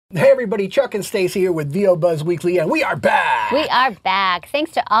Hey everybody, Chuck and Stacy here with VO Buzz Weekly, and we are back! We are back.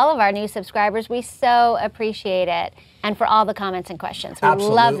 Thanks to all of our new subscribers. We so appreciate it. And for all the comments and questions. We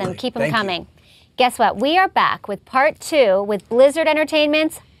love them. Keep them coming. Guess what? We are back with part 2 with Blizzard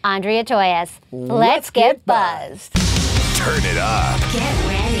Entertainment's Andrea Toyes. Let's get buzzed. Turn it up. Get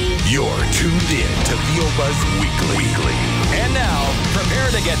ready. You're tuned in to VO Buzz Weekly. And now,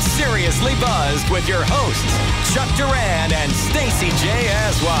 prepare to get seriously buzzed with your hosts, Chuck Duran and Stacy J.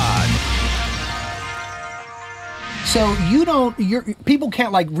 Aswan. So people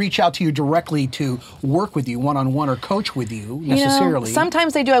can't like reach out to you directly to work with you one-on-one or coach with you necessarily. You know,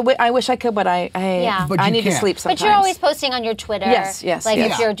 sometimes they do. I wish I could, but I need to sleep sometimes. But you're always posting on your Twitter. Yes. Like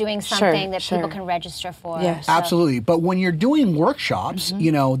if you're doing something that people can register for. Yes. So. Absolutely. But when you're doing workshops,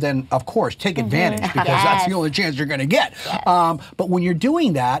 you know, then of course take advantage because that's the only chance you're going to get. Yes. But when you're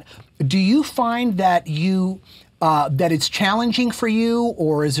doing that, do you find that that it's challenging for you,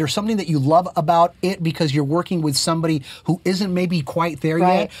 or is there something that you love about it because you're working with somebody who isn't maybe quite there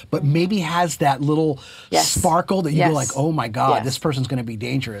yet, but maybe has that little sparkle that you go like, oh my God, this person's going to be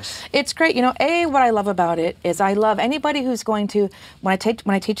dangerous? It's great. You know, what I love about it is I love anybody who's going to, when I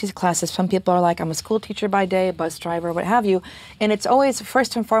teach these classes, some people are like, I'm a school teacher by day, a bus driver, what have you, and it's always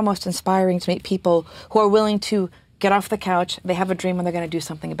first and foremost inspiring to meet people who are willing to get off the couch, they have a dream and they're going to do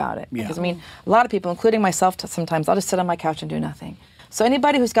something about it. Yeah. Because I mean, a lot of people, including myself sometimes, I'll just sit on my couch and do nothing. So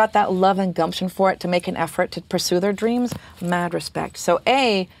anybody who's got that love and gumption for it to make an effort to pursue their dreams, mad respect. So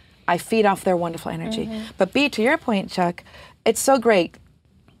A, I feed off their wonderful energy. But B, to your point, Chuck, it's so great.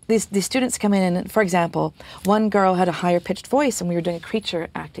 These students come in and, for example, one girl had a higher pitched voice and we were doing a creature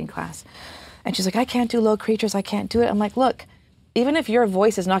acting class. And she's like, I can't do low creatures, I can't do it. I'm like, look, even if your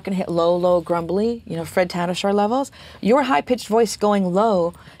voice is not going to hit low, grumbly, you know, Fred Tatasciore levels, your high-pitched voice going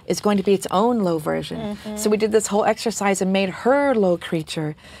low is going to be its own low version. So we did this whole exercise and made her low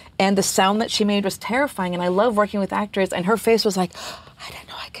creature, and the sound that she made was terrifying, and I love working with actors, and her face was like, I didn't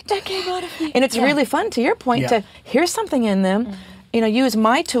know I could do that. And it's really fun, to your point, to hear something in them, you know, use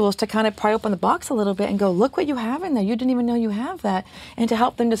my tools to kind of pry open the box a little bit and go, look what you have in there. You didn't even know you have that. And to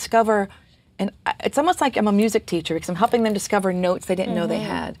help them discover. And it's almost like I'm a music teacher because I'm helping them discover notes they didn't know they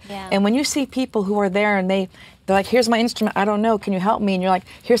had. And when you see people who are there and they're like, here's my instrument, I don't know, can you help me? And you're like,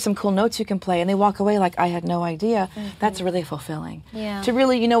 here's some cool notes you can play. And they walk away like, I had no idea. That's really fulfilling. To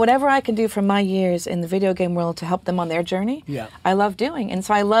really, you know, whatever I can do from my years in the video game world to help them on their journey, I love doing. And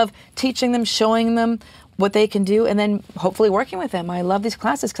so I love teaching them, showing them what they can do, and then hopefully working with them. I love these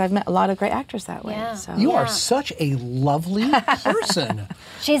classes because I've met a lot of great actors that way. So. You are such a lovely person.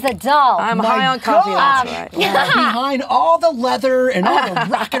 She's a doll. I'm high on coffee, that's right. Behind all the leather and all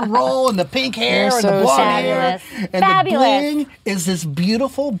the rock and roll and the pink hair and the blonde hair and the bling is this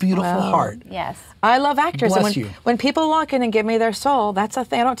beautiful, beautiful heart. Yes. I love actors. Bless And when people walk in and give me their soul, that's a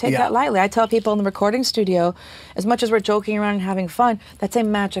thing. I don't take that lightly. I tell people in the recording studio, as much as we're joking around and having fun, that's a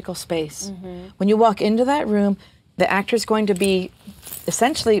magical space. When you walk into that room, the actor's going to be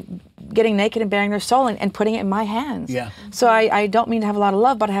essentially getting naked and bearing their soul and putting it in my hands. So I don't mean to have a lot of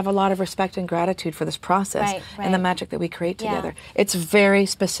love, but I have a lot of respect and gratitude for this process and the magic that we create together. It's very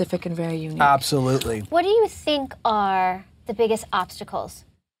specific and very unique. Absolutely. What do you think are the biggest obstacles?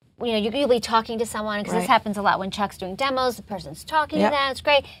 You know, you'll be talking to someone, because this happens a lot when Chuck's doing demos, the person's talking to them, it's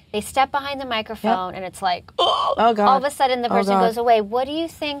great. They step behind the microphone and it's like, oh God. All of a sudden the person goes away. What do you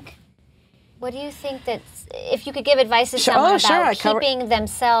think that, if you could give advice to someone about keeping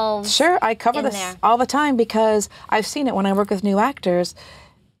themselves I cover this there. all the time because I've seen it when I work with new actors.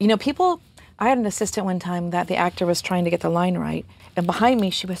 You know, I had an assistant one time that the actor was trying to get the line right, and behind me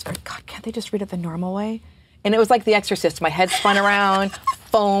she whispered, God, can't they just read it the normal way? And it was like The Exorcist. My head spun around,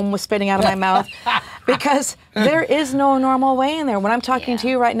 foam was spitting out of my mouth, because there is no normal way in there. When I'm talking to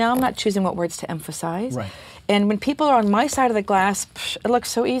you right now, I'm not choosing what words to emphasize. And when people are on my side of the glass, it looks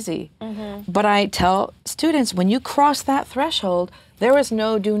so easy. But I tell students, when you cross that threshold, there is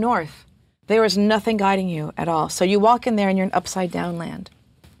no due north. There is nothing guiding you at all. So you walk in there and you're in upside down land.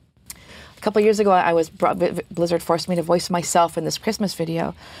 A couple years ago, Blizzard forced me to voice myself in this Christmas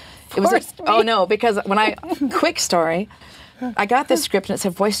video. Oh no, because quick story, I got this script and it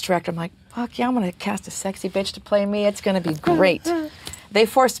said voice director. I'm like, fuck yeah, I'm gonna cast a sexy bitch to play me. It's gonna be great. They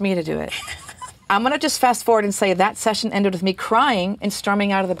forced me to do it. I'm gonna just fast forward and say that session ended with me crying and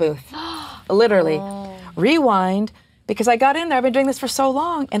storming out of the booth. Literally. Rewind, because I got in there, I've been doing this for so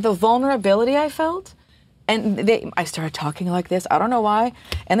long, and the vulnerability I felt, and I started talking like this, I don't know why,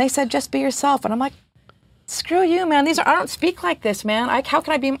 and they said, just be yourself, and I'm like, screw you, man. I don't speak like this, man. How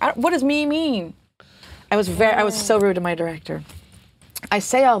can I be? What does me mean? I was so rude to my director. I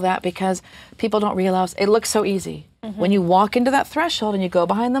say all that because people don't realize it looks so easy. When you walk into that threshold and you go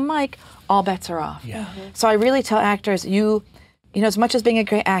behind the mic, all bets are off. Yeah. So I really tell actors, you know, as much as being a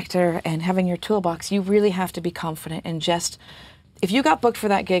great actor and having your toolbox, you really have to be confident and just, if you got booked for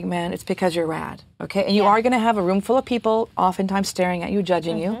that gig, man, it's because you're rad, okay? And you are going to have a room full of people oftentimes staring at you,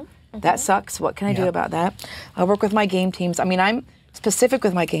 judging you. That sucks. What can I do about that? I work with my game teams. I mean, I'm specific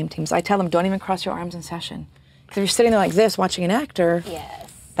with my game teams. I tell them, don't even cross your arms in session. Because if you're sitting there like this watching an actor,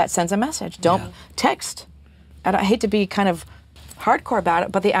 that sends a message. Don't text. And I hate to be kind of hardcore about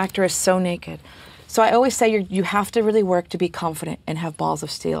it, but the actor is so naked. So I always say you have to really work to be confident and have balls of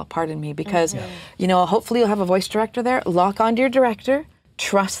steel, pardon me, because, you know, hopefully you'll have a voice director there. Lock onto your director,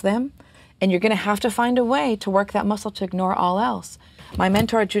 trust them, and you're going to have to find a way to work that muscle to ignore all else. My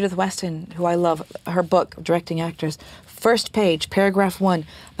mentor, Judith Weston, who I love, her book, Directing Actors, first page, paragraph 1,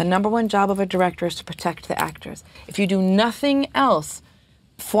 the #1 job of a director is to protect the actors. If you do nothing else,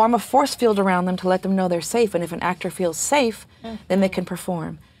 form a force field around them to let them know they're safe, and if an actor feels safe, then they can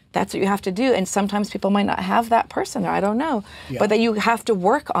perform. That's what you have to do, and sometimes people might not have that person there, I don't know. But that you have to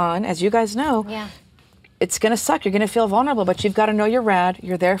work on, as you guys know, it's gonna suck, you're gonna feel vulnerable, but you've gotta know you're rad,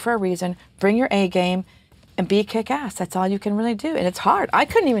 you're there for a reason, bring your A game, and be kick-ass. That's all you can really do, and it's hard. I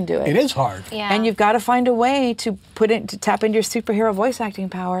couldn't even do it. It is hard. And you've got to find a way to tap into your superhero voice acting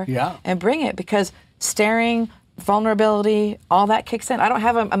power and bring it, because staring, vulnerability, all that kicks in. I don't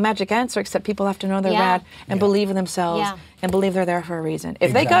have a magic answer, except people have to know they're rad and believe in themselves and believe they're there for a reason.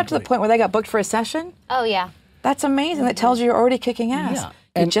 If they got to the point where they got booked for a session, that's amazing. That tells you you're already kicking ass.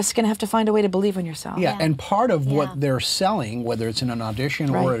 You're just going to have to find a way to believe in yourself. And part of what they're selling, whether it's in an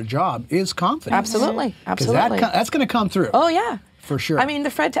audition or a job, is confidence. Absolutely, Because that's going to come through. Oh, yeah. For sure. I mean,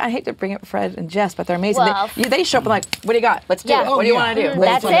 I hate to bring up Fred and Jess, but they're amazing. Well, they show up and like, what do you got? Let's do it. What do you want to do?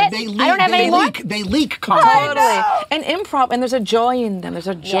 That's it? I don't have any more? They leak confidence. Totally. And improv, and there's a joy in them. There's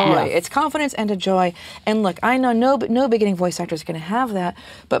a joy. It's confidence and a joy. And look, I know no beginning voice actor is going to have that,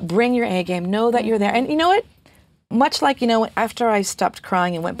 but bring your A game. Know that you're there. And you know what? Much like, you know, after I stopped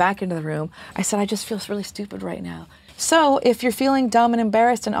crying and went back into the room, I said, I just feel really stupid right now. So if you're feeling dumb and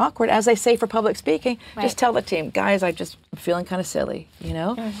embarrassed and awkward, as they say for public speaking, just tell the team, guys, I'm feeling kind of silly, you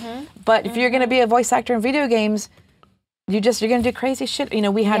know? But if you're going to be a voice actor in video games, you're going to do crazy shit. You know,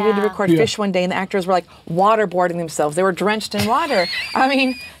 we had to record Fish one day, and the actors were like waterboarding themselves. They were drenched in water. I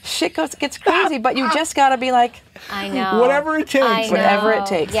mean, shit gets crazy, but you just got to be like, I know. Whatever it takes. Whatever it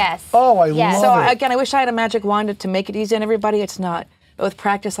takes. Yes. Oh, I love it. So again, I wish I had a magic wand to make it easy on everybody. It's not. But with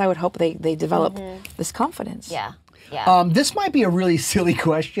practice, I would hope they develop this confidence. Yeah. This might be a really silly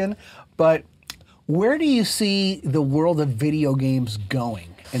question, but where do you see the world of video games going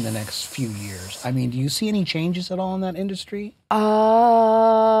in the next few years? I mean, do you see any changes at all in that industry?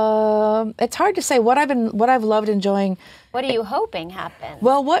 It's hard to say. What I've loved enjoying. What are you hoping happens?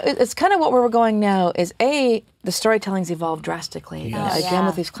 Well, it's kind of what we're going now is the storytelling's evolved drastically. Again,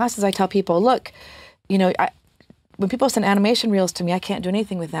 with these classes, I tell people, look, you know, when people send animation reels to me, I can't do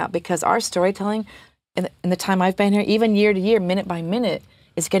anything with that, because our storytelling, in the time I've been here, even year to year, minute by minute,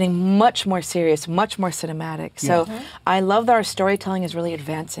 is getting much more serious, much more cinematic. So I love that our storytelling is really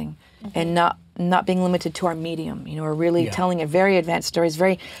advancing and not being limited to our medium. You know, we're really telling a very advanced stories.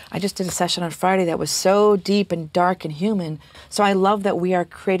 I just did a session on Friday that was so deep and dark and human. So I love that we are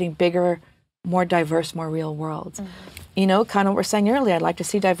creating bigger, more diverse, more real worlds. You know, kind of what we're saying earlier, I'd like to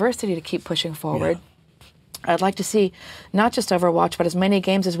see diversity to keep pushing forward. I'd like to see not just Overwatch, but as many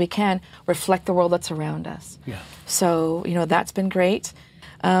games as we can reflect the world that's around us. So, you know, that's been great.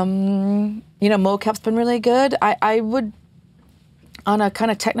 You know, mocap's been really good. I would, on a kind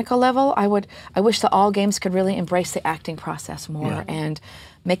of technical level, I wish that all games could really embrace the acting process more and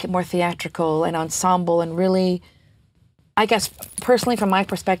make it more theatrical and ensemble, and really, I guess, personally, from my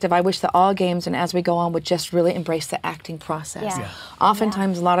perspective, I wish that all games, and as we go on, would just really embrace the acting process.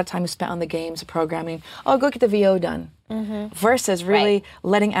 Oftentimes, a lot of time is spent on the games, programming. Oh, go get the VO done. Versus really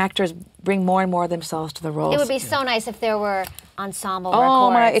letting actors bring more and more of themselves to the roles. It would be so nice if there were ensemble Oh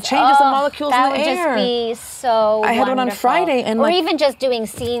records. my! It changes the molecules in the air. That would just be so I had one on Friday, and or like, even just doing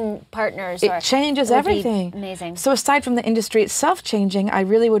scene partners. It changes everything. Amazing. So aside from the industry itself changing, I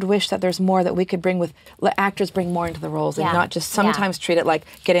really would wish that there's more that we could bring let actors bring more into the roles and not just sometimes treat it like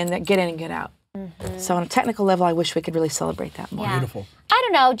get in and get out. So on a technical level, I wish we could really celebrate that more. Beautiful. I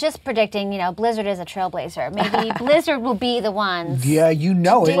don't know, just predicting, you know, Blizzard is a trailblazer. Maybe Blizzard will be the ones. Yeah, you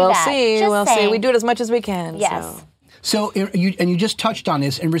know it. We'll see. We'll see. We do it as much as we can. Yes. So you just touched on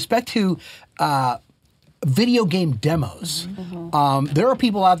this in respect to video game demos. There are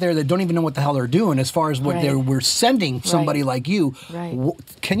people out there that don't even know what the hell they're doing as far as what we're sending somebody like you.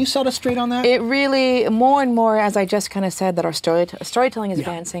 Can you set us straight on that? It really, more and more, as I just kind of said, that our storytelling is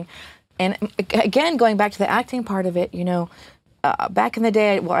advancing. And again, going back to the acting part of it, you know, back in the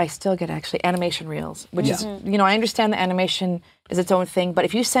day, well, I still get actually animation reels, which is, you know, I understand the animation is its own thing, but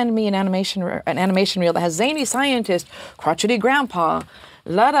if you send me an animation reel that has zany scientist, crotchety grandpa,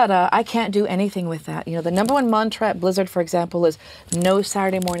 I can't do anything with that. You know, the #1 mantra at Blizzard, for example, is no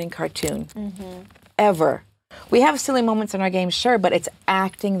Saturday morning cartoon. Ever. We have silly moments in our games, sure, but it's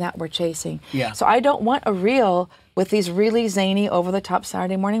acting that we're chasing. So I don't want a reel with these really zany, over-the-top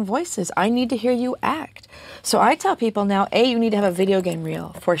Saturday morning voices. I need to hear you act. So I tell people now, A, you need to have a video game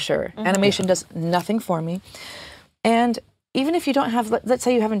reel, for sure. Animation does nothing for me. And even if you don't have, let's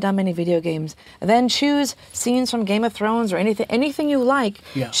say you haven't done many video games, then choose scenes from Game of Thrones or anything you like.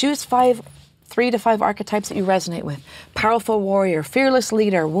 Choose 3 to 5 archetypes that you resonate with. Powerful warrior, fearless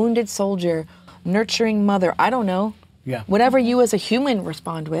leader, wounded soldier, nurturing mother, I don't know. Whatever you as a human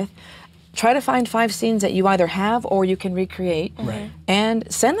respond with. Try to find 5 scenes that you either have or you can recreate,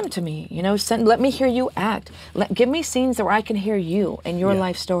 and send them to me. You know, let me hear you act. Give me scenes where I can hear you and your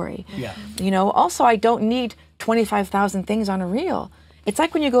life story. You know, also I don't need 25,000 things on a reel. It's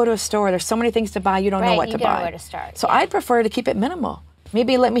like when you go to a store, there's so many things to buy, you don't know what to buy. You don't know where to start. So I'd prefer to keep it minimal.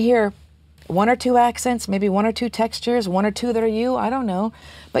 Maybe let me hear 1 or 2 accents, maybe 1 or 2 textures, 1 or 2 that are you, I don't know.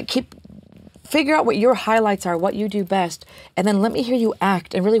 But figure out what your highlights are, what you do best, and then let me hear you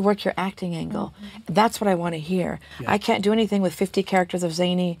act and really work your acting angle. That's what I want to hear. I can't do anything with 50 characters of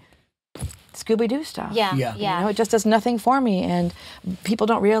zany Scooby-Doo stuff. You know, it just does nothing for me, and people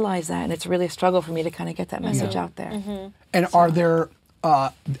don't realize that, and it's really a struggle for me to kind of get that message out there. And are there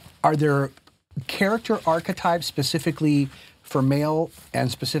character archetypes specifically for male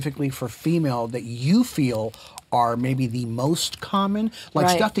and specifically for female that you feel are maybe the most common, like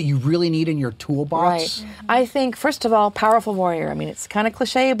stuff that you really need in your toolbox? I think, first of all, powerful warrior. I mean, it's kind of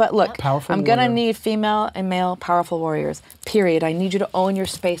cliche, but look, I'm going to need female and male powerful warriors, period. I need you to own your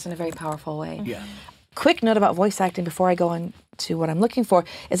space in a very powerful way. Quick note about voice acting before I go on to what I'm looking for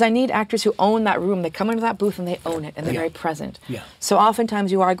is I need actors who own that room. They come into that booth and they own it, and they're very present. So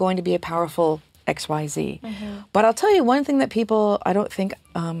oftentimes you are going to be a powerful XYZ. But I'll tell you one thing that people, I don't think,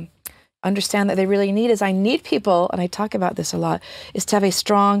 understand that they really need is I need people, and I talk about this a lot, is to have a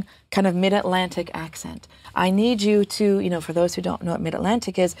strong kind of mid-Atlantic accent. I need you to, you know, for those who don't know what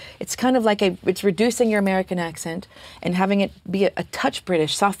mid-Atlantic is, it's kind of like it's reducing your American accent and having it be a touch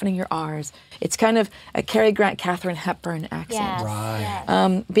British, softening your R's. It's kind of a Cary Grant, Katharine Hepburn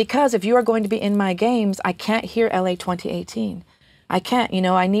accent. Because if you are going to be in my games, I can't hear LA 2018. I can't, you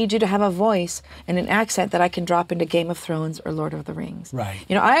know, I need you to have a voice and an accent that I can drop into Game of Thrones or Lord of the Rings.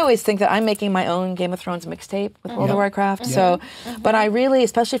 You know, I always think that I'm making my own Game of Thrones mixtape with World of Warcraft. So, but I really,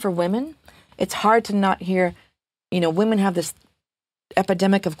 especially for women, it's hard to not hear, you know, women have this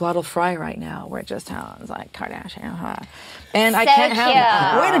epidemic of glottal fry right now where it just sounds like Kardashian. And I can't have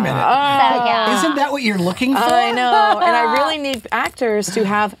it. Wait a minute. Isn't that what you're looking for? I know. And I really need actors to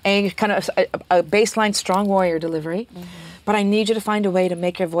have a kind of a baseline strong warrior delivery. But I need you to find a way to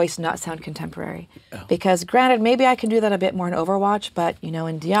make your voice not sound contemporary. Because granted, maybe I can do that a bit more in Overwatch, but you know,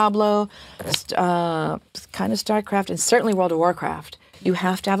 in Diablo, kind of StarCraft, and certainly World of Warcraft, you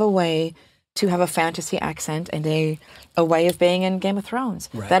have to have a way to have a fantasy accent and a way of being in Game of Thrones.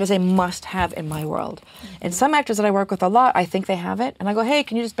 That is a must-have in my world. And some actors that I work with a lot, I think they have it, and I go, hey,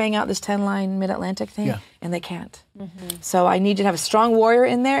 can you just bang out this 10-line mid-Atlantic thing? And they can't. So I need you to have a strong warrior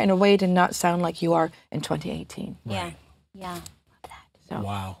in there in a way to not sound like you are in 2018. Yeah, love that. So.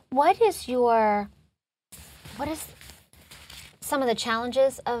 Wow. What is some of the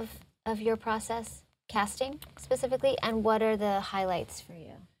challenges of your process, casting specifically, and what are the highlights for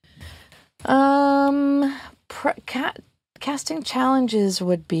you? Casting challenges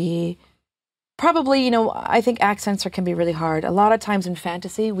would be probably, you know, I think accents can be really hard. A lot of times in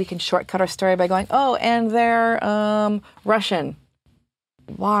fantasy, we can shortcut our story by going, oh, and they're Russian.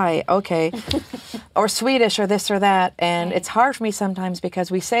 Why? Okay. Or Swedish or this or that. And it's hard for me sometimes because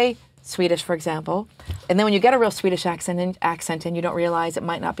we say Swedish, for example, and then when you get a real Swedish accent and you don't realize it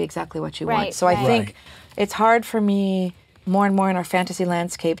might not be exactly what you want. So I think it's hard for me more and more in our fantasy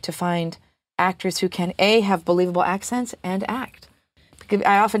landscape to find actors who can, A, have believable accents and act. Because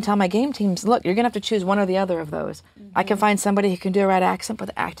I often tell my game teams, look, you're going to have to choose one or the other of those. I can find somebody who can do a right accent, but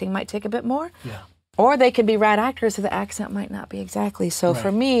the acting might take a bit more. Or they could be rad actors, so the accent might not be exactly. So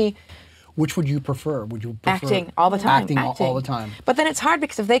for me... Which would you prefer? Would you prefer acting all the time? Acting all the time. But then it's hard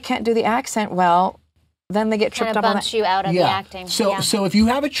because if they can't do the accent well, then they get tripped Kind up of on bumps that. you out of the acting. So if you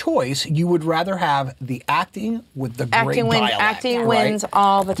have a choice, you would rather have the acting with the great dialect, Acting right? wins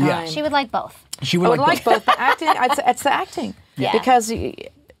all the time. Yeah. She would like both. She I would like both, but acting, it's the acting. Yeah. Because,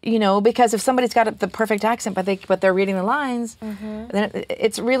 because if somebody's got the perfect accent, but they're reading the lines, then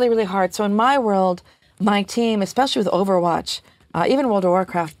it's really, really hard. So in my world, my team, especially with Overwatch, even World of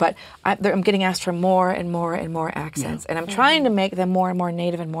Warcraft, but I'm getting asked for more and more and more accents. And I'm trying to make them more and more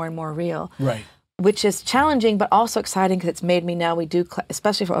native and more real. Right. Which is challenging, but also exciting because it's made me now, we do,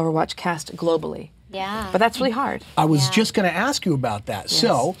 especially for Overwatch, cast globally. Yeah. But that's really hard. I was just going to ask you about that. Yes.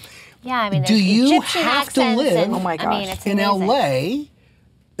 So, Yeah, I mean, do there's you Egyptian have to accents live and, Oh my I mean, gosh. it's in amazing. LA,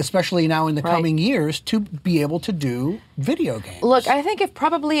 especially now in the Right. coming years, to be able to do video games? Look, I think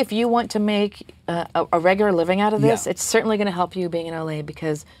if you want to make a regular living out of this, Yeah. it's certainly going to help you being in LA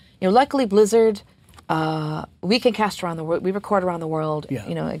because, luckily Blizzard, we can cast around the world. We record around the world, Yeah.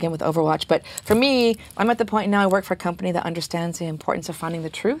 Again with Overwatch. But for me, I'm at the point now I work for a company that understands the importance of finding the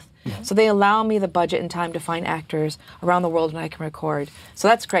truth. So they allow me the budget and time to find actors around the world and I can record. So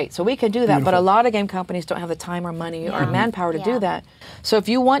that's great. So we can do that. But a Beautiful. lot of game companies don't have the time or money or manpower to Yeah. do that. So if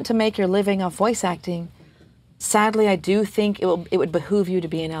you want to make your living off voice acting, sadly, I do think it would behoove you to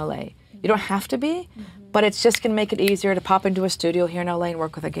be in LA. You don't have to be, but it's just going to make it easier to pop into a studio here in LA and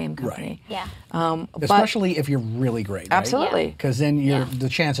work with a game company. Yeah. But Especially if you're really great, right? Absolutely. Because then the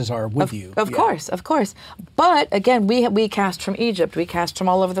chances are with you. Of Yeah. course. But again, we cast from Egypt, we cast from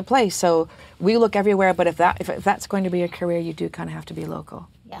all over the place, so we look everywhere. But if that's going to be a career, you do kind of have to be local.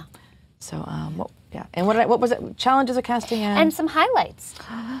 Yeah. So yeah. And what was it? Challenges of casting And some highlights.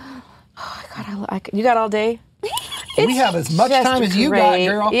 God, you got all day. We have as much Just time as you got, great.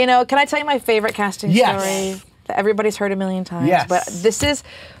 girl. Can I tell you my favorite casting Yes. story that everybody's heard a million times? Yes. But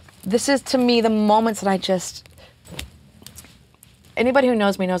this is to me the moments that I just. Anybody who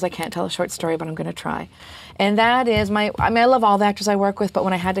knows me knows I can't tell a short story, but I'm going to try. And that is I love all the actors I work with, but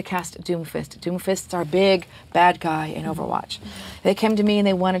when I had to cast Doomfist's our big bad guy in Overwatch. They came to me and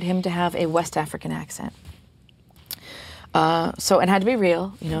they wanted him to have a West African accent. So it had to be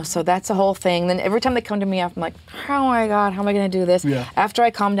real, so that's the whole thing. Then every time they come to me, I'm like, oh my God, how am I going to do this? Yeah. After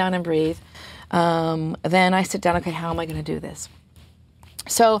I calm down and breathe, then I sit down, okay, how am I going to do this?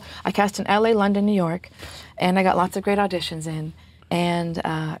 So I cast in LA, London, New York, and I got lots of great auditions in.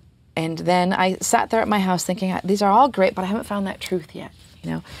 And then I sat there at my house thinking, these are all great, but I haven't found that truth yet,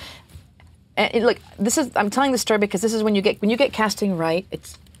 And look, I'm telling this story because this is when you get casting right,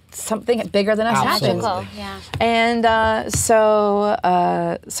 it's something bigger than us happens. Magical. Yeah. And so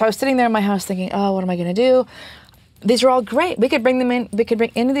I was sitting there in my house thinking, oh, what am I going to do? These are all great. We could bring them in. We could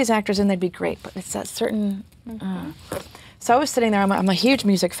bring any of these actors in. They'd be great. But it's that certain. So I was sitting there. I'm a huge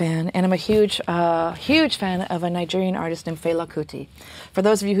music fan, and I'm a huge fan of a Nigerian artist named Fela Kuti. For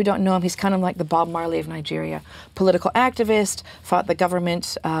those of you who don't know him, he's kind of like the Bob Marley of Nigeria. Political activist, fought the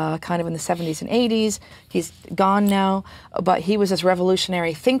government kind of in the 70s and 80s. He's gone now, but he was this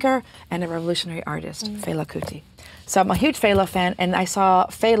revolutionary thinker and a revolutionary artist, Fela Kuti. So I'm a huge Fela fan, and I saw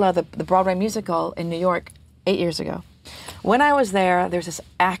Fela, the Broadway musical in New York, 8 years ago. When I was there's this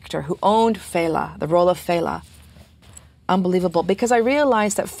actor who owned Fela, the role of Fela. Unbelievable, because I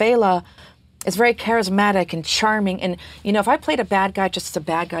realized that Fela is very charismatic and charming, and if I played a bad guy just as a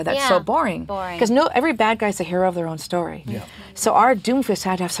bad guy, that's so boring. Because every bad guy's a hero of their own story. Yeah. So our Doomfist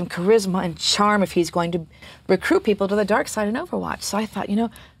had to have some charisma and charm if he's going to recruit people to the dark side in Overwatch. So I thought,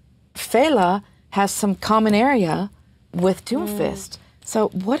 Fela has some common area with Doomfist. So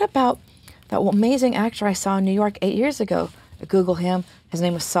what about that amazing actor I saw in New York 8 years ago? I Google him. His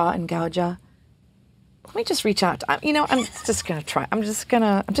name was Sa Ngauja. Let me just reach out. I'm just gonna try. I'm just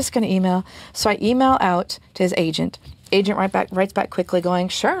gonna email. So I email out to his agent. Agent writes back quickly, going,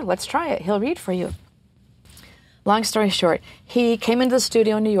 "Sure, let's try it. He'll read for you." Long story short, he came into the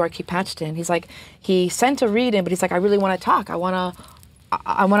studio in New York. He patched in. He sent a read in, but he's like, "I really want to talk. I want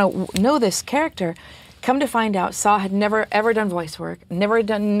to know this character." Come to find out, Sa had never ever done voice work, never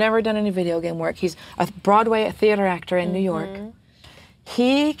done any video game work. He's a Broadway theater actor in New York.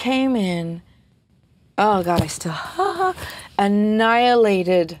 He came in. Oh God, I still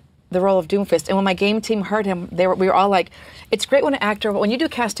annihilated the role of Doomfist. And when my game team heard him, we were all like, "It's great when an actor, but when you do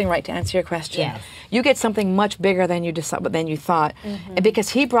casting right, to answer your question, you get something much bigger than you thought." And because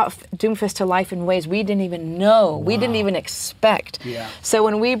he brought Doomfist to life in ways we didn't even know, we didn't even expect. Yeah. So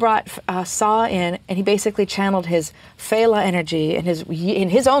when we brought Sa in, and he basically channeled his Fela energy and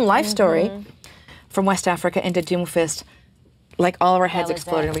his own life story from West Africa into Doomfist. Like all of our heads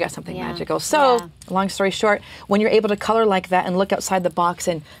exploded and we got something magical. So, long story short, when you're able to color like that and look outside the box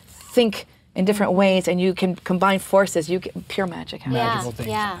and think in different ways, and you can combine forces. You get pure magic happens. Magical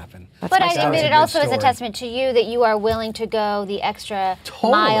things happen. But my I story. mean, it That's a also good is a story. testament to you that you are willing to go the extra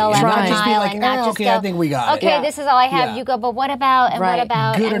Totally. mile And and not just be mile like, and not "Eh, just okay, go, I think we got it." okay, Yeah. this is all I have. Yeah. You go, but what about, and Right. what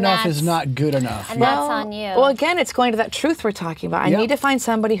about, Good and enough is that's- not good enough. And that's on you. Well, again, it's going to that truth we're talking about. I Yeah. need to find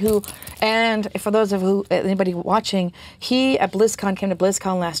somebody who, and for those of who anybody watching, he at BlizzCon came to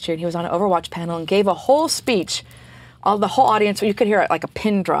BlizzCon last year, and he was on an Overwatch panel and gave a whole speech. All the whole audience, you could hear it like a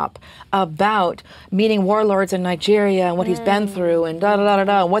pin drop, about meeting warlords in Nigeria and what he's been through, and da da da da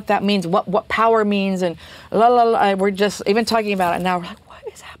da, and what that means, what power means, and la la la. We're just even talking about it now. We're like, what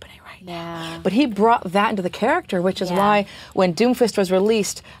is happening right now? Yeah. But he brought that into the character, which is Yeah. why when Doomfist was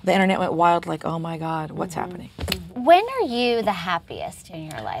released, the internet went wild, like, oh my God, what's happening? When are you the happiest in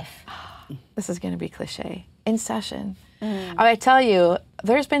your life? This is going to be cliche. In session. I tell you,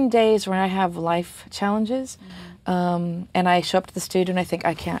 there's been days when I have life challenges, and I show up to the studio and I think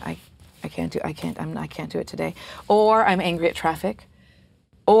I can't do it today, or I'm angry at traffic,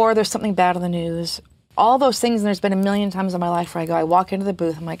 or there's something bad on the news. All those things, and there's been a million times in my life where I walk into the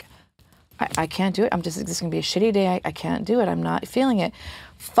booth, I'm like, I can't do it. This is going to be a shitty day. I can't do it. I'm not feeling it.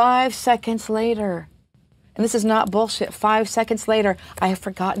 5 seconds later, and this is not bullshit, 5 seconds later, I have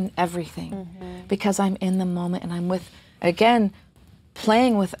forgotten everything because I'm in the moment and I'm with, again,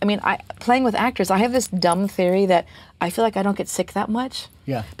 playing with actors. I have this dumb theory that I feel like I don't get sick that much.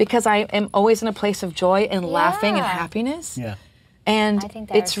 Yeah. Because I am always in a place of joy and laughing and Yeah. happiness. Yeah. And I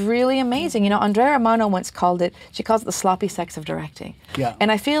think it's there's- really amazing. You know, Andrea Romano once called it, she calls it the sloppy sex of directing. Yeah.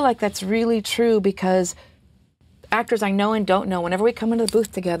 And I feel like that's really true because actors I know and don't know, whenever we come into the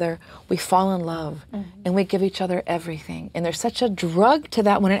booth together, we fall in love and we give each other everything. And there's such a drug to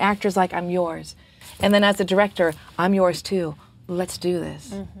that when an actor's like, I'm yours. And then as a director, I'm yours too. Let's do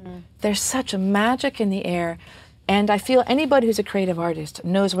this. There's such a magic in the air. And I feel anybody who's a creative artist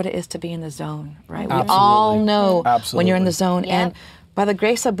knows what it is to be in the zone, right? We all know when you're in the zone. Yep. And by the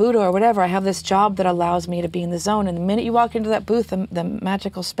grace of Buddha or whatever, I have this job that allows me to be in the zone. And the minute you walk into that booth, the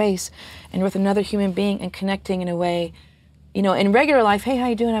magical space, and you're with another human being and connecting in a way, you know, in regular life, hey, how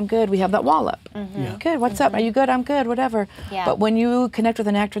you doing? I'm good. We have that wall up. Good. What's up? Are you good? I'm good. Whatever. Yeah. But when you connect with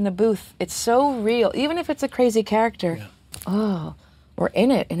an actor in the booth, it's so real. Even if it's a crazy character, we're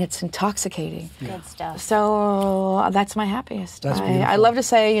in it, and it's intoxicating. Good stuff. So that's my happiest. That's I beautiful. love to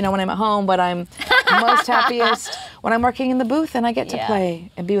say, you know, when I'm at home, but I'm most happiest when I'm working in the booth and I get to Yeah.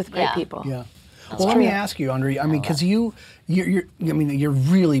 play and be with great Yeah. people. Yeah. Well, let me ask you, Andre. I mean, because you're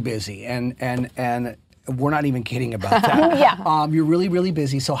really busy, and we're not even kidding about that. Yeah. You're really, really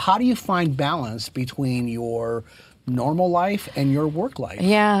busy. So how do you find balance between your normal life and your work life?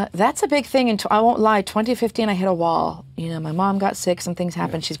 Yeah, that's a big thing. And I won't lie, 2015, I hit a wall. You know, my mom got sick, some things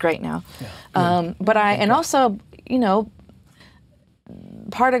happened. She's great now. But also, you know,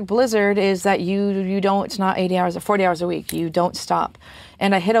 part of Blizzard is that you don't, it's not 80 hours or 40 hours a week. You don't stop.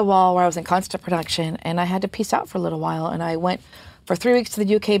 And I hit a wall where I was in constant production and I had to peace out for a little while. And I went for 3 weeks to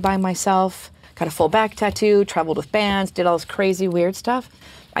the UK by myself, got a full back tattoo, traveled with bands, did all this crazy weird stuff.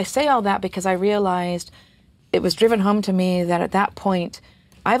 I say all that because I realized it was driven home to me that at that point,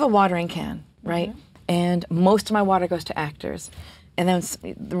 I have a watering can, right? And most of my water goes to actors. And then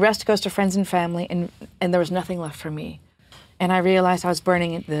the rest goes to friends and family, and there was nothing left for me. And I realized I was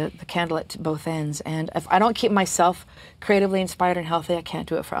burning the candle at both ends. And if I don't keep myself creatively inspired and healthy, I can't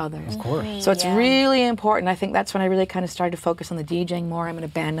do it for others. Of course. So it's really important. I think that's when I really kind of started to focus on the DJing more. I'm in a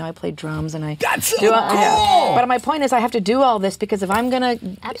band now. I play drums and I That's so do cool! But my point is I have to do all this because if I'm going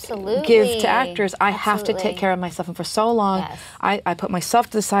to Absolutely. give to actors, I have to Absolutely. take care of myself. And for so long, Yes. I put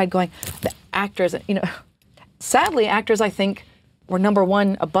myself to the side going, the actors, you know, sadly, actors, I think, were number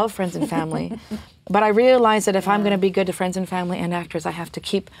one above friends and family. But I realized that if I'm going to be good to friends and family and actors, I have to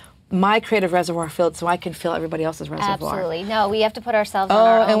keep my creative reservoir filled so I can fill everybody else's reservoir. Absolutely. No, we have to put ourselves on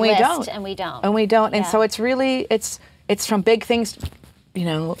our own and we list, don't. and we don't. And we don't. And Yeah. so it's really, it's from big things, you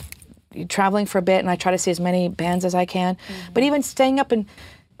know, traveling for a bit, and I try to see as many bands as I can. But even staying up and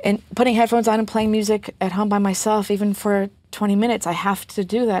putting headphones on and playing music at home by myself, even for 20 minutes, I have to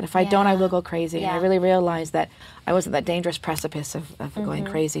do that. If I don't, I will go crazy. And I Yeah. really realized that I was at that dangerous precipice of going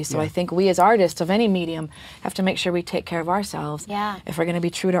crazy. So I think we as artists of any medium have to make sure we take care of ourselves Yeah. if we're going to be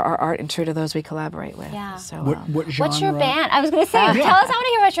true to our art and true to those we collaborate with. Yeah. So, What genre? What's your band? I was going to say, tell us, I want to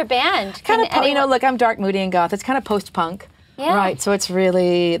hear about your band. kind of, Can you know, anyone- look, I'm dark, moody, and goth. It's kind of post-punk, Yeah. right? So it's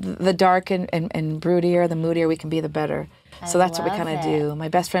really the dark and broodier, the moodier we can be, the better. So that's what we love kind of it. do. My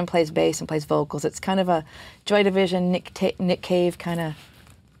best friend plays bass and plays vocals. It's kind of a Joy Division, Nick Cave kind of.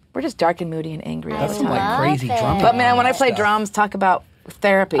 We're just dark and moody and angry all That's the some time. like crazy love drum. it. But man, when I play stuff. drums, talk about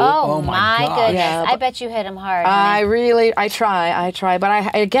therapy. Oh, my my gosh. goodness. Yeah, I bet you hit him hard. I try,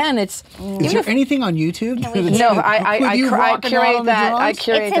 but again, it's Is there anything on YouTube? no, I curate that. I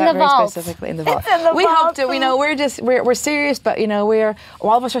curate It's in that the very vault. specifically in the vault. It's in the we vault. hope to. We're serious, but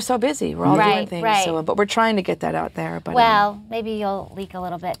all of us are so busy. We're all doing Right, things. right. So, but we're trying to get that out there. But Well, maybe you'll leak a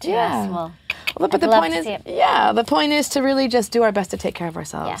little bit to Yeah. us. Well, but I'd the love point to is, see it. the point is to really just do our best to take care of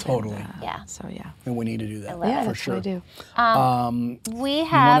ourselves. Yeah. Totally. Yeah. So yeah. And we need to do that. love Yeah, for that's sure. what we do. We You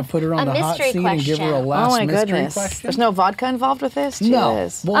have want to put her on a the hot mystery seat question. and give her a Oh last my mystery goodness. question? There's no vodka involved with this? No.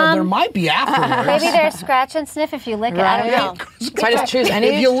 Jeez. Well, there might be afterwards. Maybe there's scratch and sniff if you lick it. I Right. don't know. So I just choose any.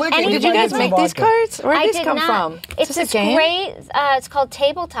 If you lick it, Any- you Did you might guys get make some these vodka. cards? Where did I these did come not. from? It's Is this a game? great. It's called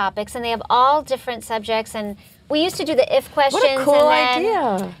Table Topics, and they have all different subjects. And we used to do the if questions. What a cool and then,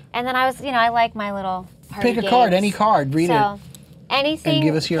 idea. And then I was, I like my little party Pick a card, games. any card, read so, it. anything. and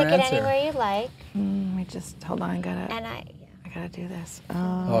give us your pick answer. it anywhere you like, Let me just hold on. I gotta do this.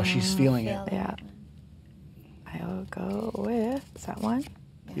 Oh, she's feeling it. Yeah. I'll go with. Is that one?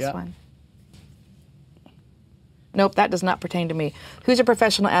 This Yeah. one. Nope, that does not pertain to me. Who's a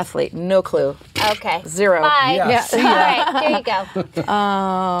professional athlete? No clue. Okay. 0. Bye. Yeah. Yeah. All right, there you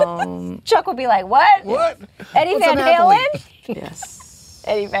go. Chuck will be like, "What? What? Eddie What's Van an Halen? athlete? Yes.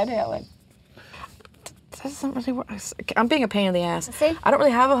 Eddie Van Halen." That doesn't really work. I'm being a pain in the ass. See? I don't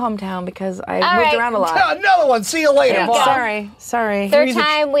really have a hometown because I All moved right. around a lot. Another one. See you later. Yeah, Bye. sorry. Third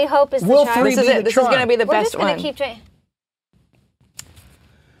time we hope is the Will charm. three This is be it. the This is going to charm? be the We're best just gonna one. keep trying.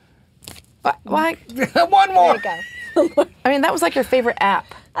 Why? One more. There you go. I mean, that was like your favorite app.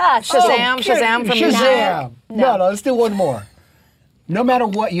 Ah, Shazam, Shazam from music. Shazam. No, let's do one more. No matter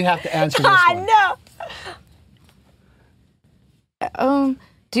what, you have to answer this one. no.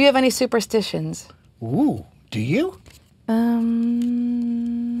 Do you have any superstitions? Ooh, do you? I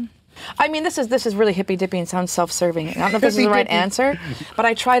mean, this is really hippy dippy and sounds self-serving. I don't know if this is the right answer, but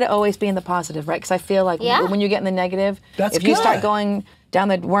I try to always be in the positive, right? Because I feel like Yeah. when you get in the negative, That's if you start good. going down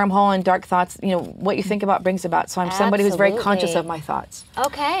the wormhole and dark thoughts, what you think about brings about. So I'm somebody who's very conscious Absolutely. of my thoughts,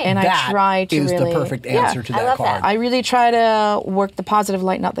 Okay. and That I try to is really the perfect answer Yeah. to I that love card. that. I really try to work the positive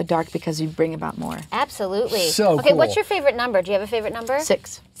light, not the dark, because you bring about more. Absolutely. So okay, what's cool. your favorite number? Do you have a favorite number?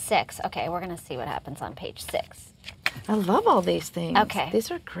 6. 6. Okay, we're gonna see what happens on page 6. I love all these things. Okay. These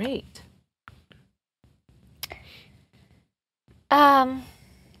are great.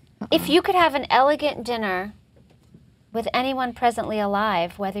 If you could have an elegant dinner with anyone presently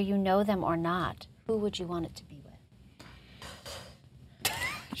alive, whether you know them or not, who would you want it to be with?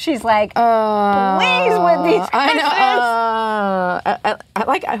 She's like, please with these questions.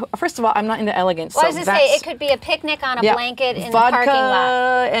 First of all, I'm not into elegance. Well, I so was going to say, that's- it could be a picnic on a yeah. blanket in Vodka the parking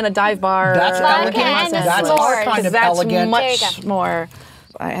lot. and a dive bar. That's Vodka elegant. and a That's s'mores. our kind of That's elegant. There you much go. more.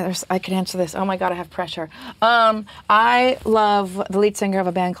 I could answer this. Oh my God, I have pressure. I love the lead singer of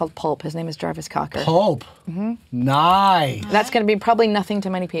a band called Pulp. His name is Jarvis Cocker. Pulp. Nice. That's going to be probably nothing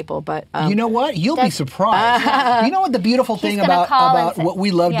to many people, but You know what? You'll be surprised. You know what the beautiful thing gonna about call and say- what we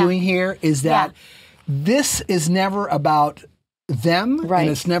love yeah. doing here is that this is never about them, Right. and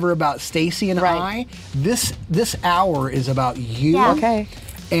it's never about Stacy and Right. I. This hour is about you. Yeah. okay.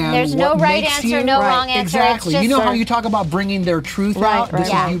 And There's no what right makes answer, you- no wrong answer. It's Exactly. just You know how sort of- you talk about bringing their truth Right, out. right.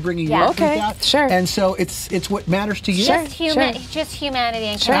 This Yeah. is you bringing Yeah. your Okay, truth out. sure. And so it's what matters to you. Sure. Just humanity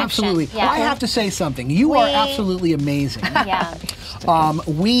and connection. Absolutely. Yeah. I have to say something. You are absolutely amazing. Yeah.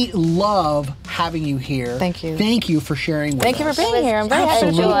 We love having you here. Thank you. Thank you for sharing with us. Thank you for being here. I'm very happy to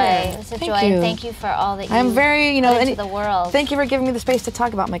be Absolutely. here. It was a Thank joy. you. And thank you for all that you I'm very, put into the world. Thank you for giving me the space to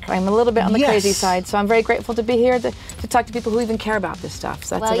talk about my crime. I'm a little bit on the Yes. crazy side, so I'm very grateful to be here to talk to people who even care about this stuff.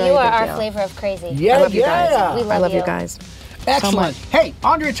 So that's Well, a very you are big our deal. flavor of crazy. Yeah, I love you guys. We love I love you you. guys. Excellent. much. Hey,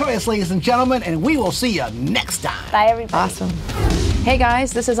 Andrea Toyas, ladies and gentlemen, and we will see you next time. Bye, everybody. Awesome. Hey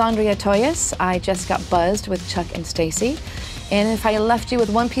guys, this is Andrea Toyas. I just got buzzed with Chuck and Stacy. And if I left you with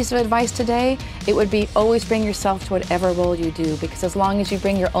one piece of advice today, it would be always bring yourself to whatever role you do, because as long as you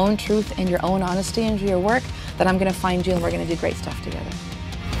bring your own truth and your own honesty into your work, then I'm going to find you and we're going to do great stuff together.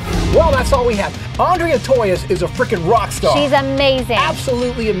 Well, that's all we have. Andrea Toyas is a freaking rock star. She's amazing.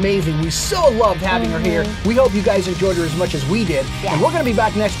 Absolutely amazing. We so loved having her here. We hope you guys enjoyed her as much as we did. Yes. And we're going to be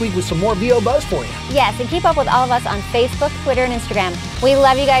back next week with some more VO Buzz for you. Yes, and keep up with all of us on Facebook, Twitter, and Instagram. We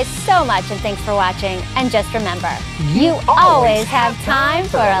love you guys so much, and thanks for watching. And just remember, you always have time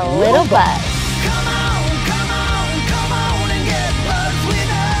for a little buzz. Come on, come on, come on and get buzzed with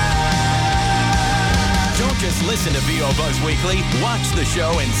us. Don't just listen to VO Buzz Weekly. Watch the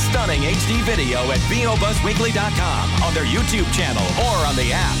show in stunning HD video at VOBuzzWeekly.com, on their YouTube channel, or on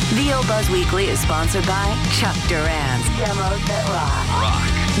the app. VO Buzz Weekly is sponsored by Chuck Duran's Demos That Rock.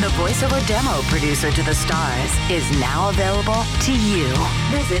 The VoiceOver Demo Producer to the Stars is now available to you.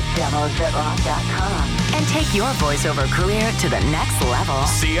 Visit demosthatrock.com and take your voiceover career to the next level.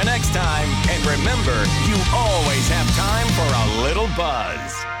 See you next time. And remember, you always have time for a little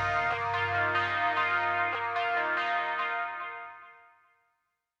buzz.